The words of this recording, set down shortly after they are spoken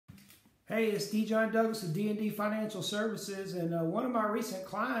Hey, it's D. John Douglas of D&D Financial Services, and one of my recent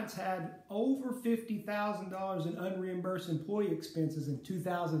clients had over $50,000 in unreimbursed employee expenses in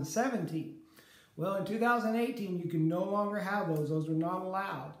 2017. Well, in 2018, you can no longer have those. Those are not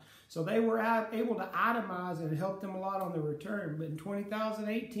allowed. So they were able to itemize, and it helped them a lot on their return. But in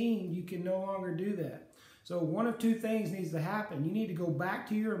 2018, you can no longer do that. So one of two things needs to happen. You need to go back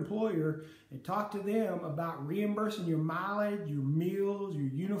to your employer and talk to them about reimbursing your mileage, your meals, your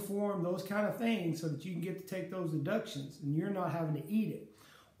uniform, those kind of things, so that you can get to take those deductions and you're not having to eat it.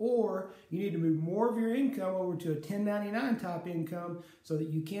 Or you need to move more of your income over to a 1099 type income so that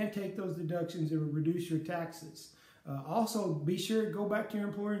you can take those deductions and reduce your taxes. Also, be sure to go back to your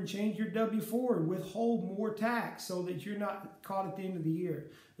employer and change your W-4 and withhold more tax so that you're not caught at the end of the year.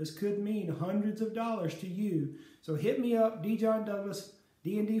 This could mean hundreds of dollars to you. So hit me up, D. John Douglas,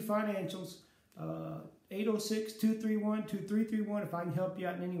 D&D Financials, 806-231-2331 if I can help you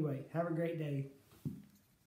out in any way. Have a great day.